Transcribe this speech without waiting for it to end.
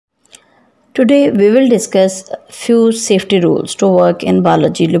Today we will discuss few safety rules to work in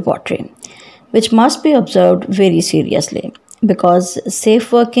biology laboratory, which must be observed very seriously because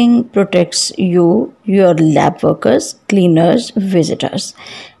safe working protects you, your lab workers, cleaners, visitors,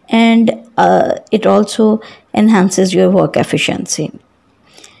 and it also enhances your work efficiency.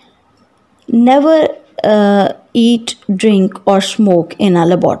 Never eat, drink, or smoke in a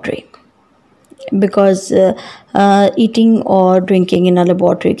laboratory because eating or drinking in a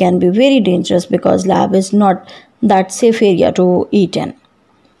laboratory can be very dangerous because lab is not that safe area to eat in.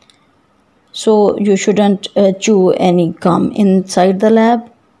 So you shouldn't chew any gum inside the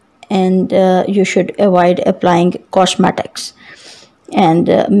lab, and you should avoid applying cosmetics and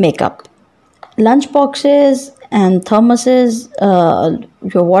makeup. Lunch boxes and thermoses,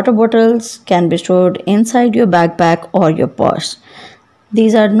 your water bottles can be stored inside your backpack or your purse.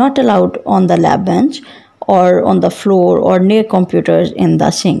 These are not allowed on the lab bench or on the floor or near computers in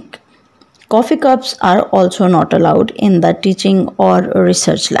the sink. Coffee cups are also not allowed in the teaching or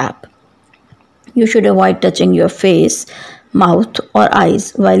research lab. You should avoid touching your face, mouth, or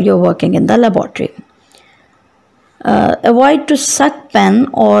eyes while you're working in the laboratory. Avoid to suck pen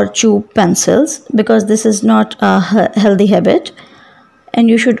or chew pencils because this is not a healthy habit, and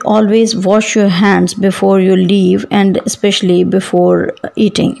you should always wash your hands before you leave and especially before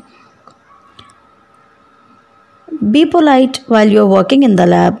eating. Be polite while you're working in the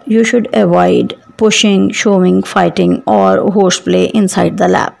lab. You should avoid pushing, shoving, fighting, or horseplay inside the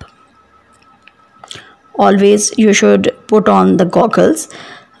lab. Always you should put on the goggles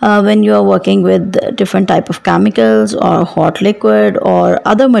when you are working with different type of chemicals or hot liquid or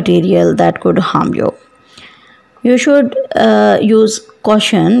other material that could harm you. You should use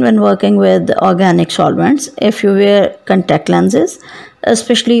caution when working with organic solvents. If you wear contact lenses,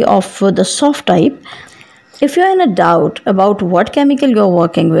 especially of the soft type, if you are in a doubt about what chemical you are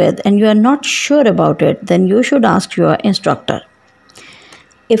working with and you are not sure about it, then you should ask your instructor.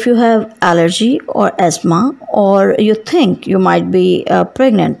 If you have allergy or asthma or you think you might be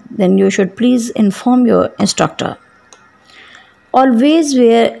pregnant, then you should please inform your instructor. Always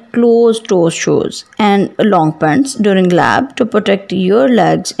wear closed-toe shoes and long pants during lab to protect your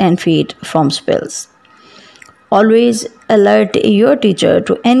legs and feet from spills. Always alert your teacher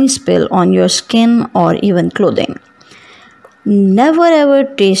to any spill on your skin or even clothing. Never ever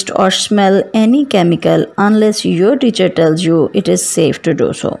taste or smell any chemical unless your teacher tells you it is safe to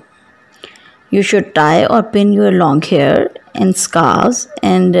do so. You should tie or pin your long hair in scarves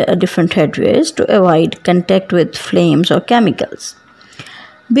and different headwears to avoid contact with flames or chemicals.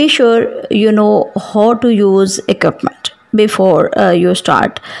 Be sure you know how to use equipment before you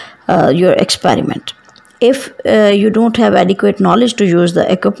start your experiment. If you don't have adequate knowledge to use the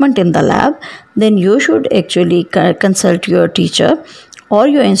equipment in the lab, then you should actually consult your teacher or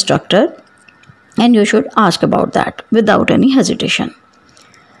your instructor, and you should ask about that without any hesitation.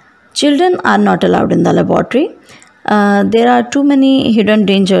 Children are not allowed in the laboratory. There are too many hidden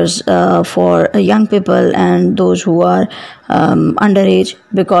dangers for young people and those who are underage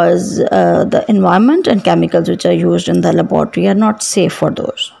because the environment and chemicals which are used in the laboratory are not safe for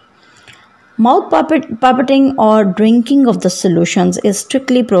those. Mouth pipetting or drinking of the solutions is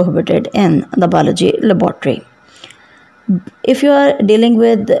strictly prohibited in the biology laboratory. If you are dealing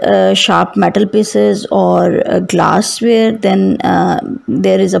with sharp metal pieces or glassware, then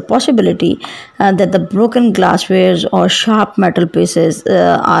there is a possibility that the broken glasswares or sharp metal pieces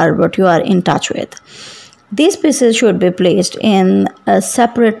are what you are in touch with. These pieces should be placed in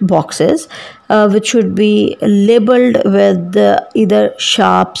separate boxes which should be labeled with either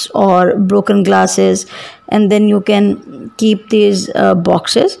sharps or broken glasses, and then you can keep these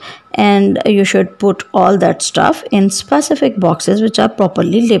boxes and you should put all that stuff in specific boxes which are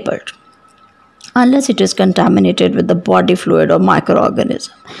properly labeled unless it is contaminated with the body fluid or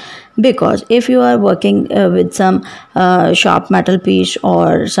microorganism. Because if you are working with some sharp metal piece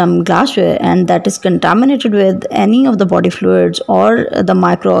or some glassware and that is contaminated with any of the body fluids or the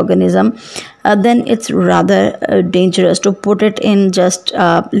microorganism, then it's rather dangerous to put it in just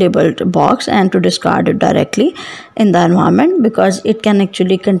a labeled box and to discard it directly in the environment because it can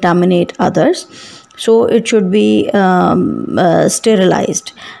actually contaminate others. So it should be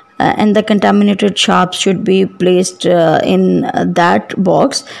sterilized. And the contaminated sharps should be placed in that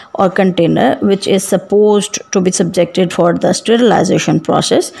box or container which is supposed to be subjected for the sterilization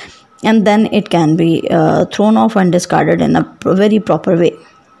process, and then it can be thrown off and discarded in a very proper way.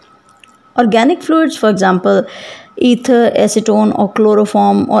 Organic fluids, for example, ether, acetone or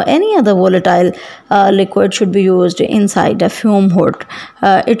chloroform or any other volatile liquid should be used inside a fume hood.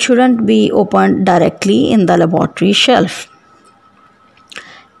 It shouldn't be opened directly in the laboratory shelf.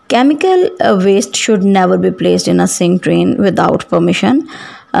 Chemical waste should never be placed in a sink drain without permission,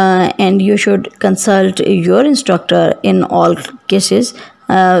 and you should consult your instructor in all cases,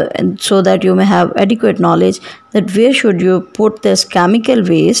 so that you may have adequate knowledge that where should you put this chemical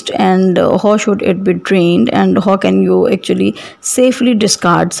waste, and how should it be drained, and how can you actually safely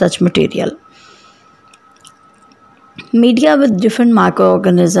discard such material. Media with different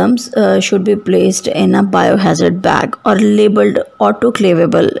microorganisms should be placed in a biohazard bag or labeled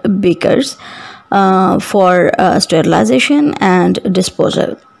autoclavable beakers for sterilization and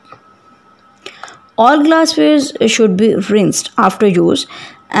disposal. All glasswares should be rinsed after use,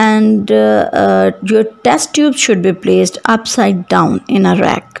 and your test tubes should be placed upside down in a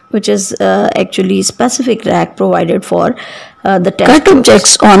rack, which is actually specific rack provided for the test Cut tubes.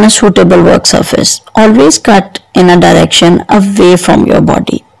 objects on a suitable work surface. Always cut in a direction away from your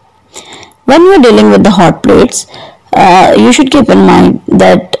body. When you are dealing with the hot plates, you should keep in mind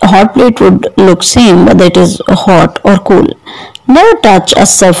that hot plate would look same whether it is hot or cool. Never touch a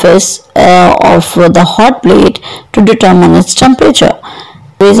surface of the hot plate to determine its temperature.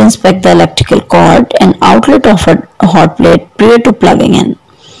 Always inspect the electrical cord and outlet of a hot plate prior to plugging in.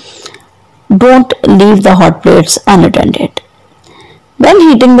 Don't leave the hot plates unattended. When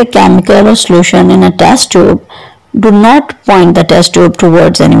heating the chemical or solution in a test tube, do not point the test tube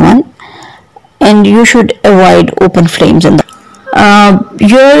towards anyone, and you should avoid open flames in the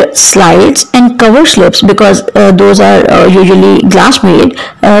your slides and cover slips, because those are usually glass made,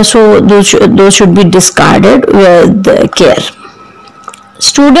 so those should be discarded with care.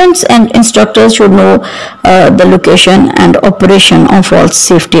 Students and instructors should know the location and operation of all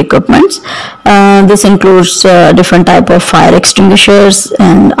safety equipments. This includes different type of fire extinguishers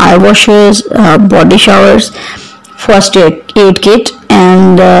and eye washers, body showers, first aid kit,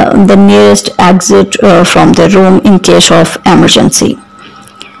 and the nearest exit from the room in case of emergency.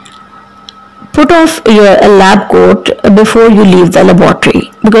 Put off your lab coat before you leave the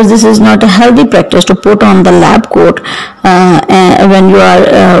laboratory, because this is not a healthy practice to put on the lab coat when you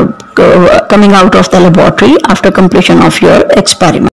are coming out of the laboratory after completion of your experiment.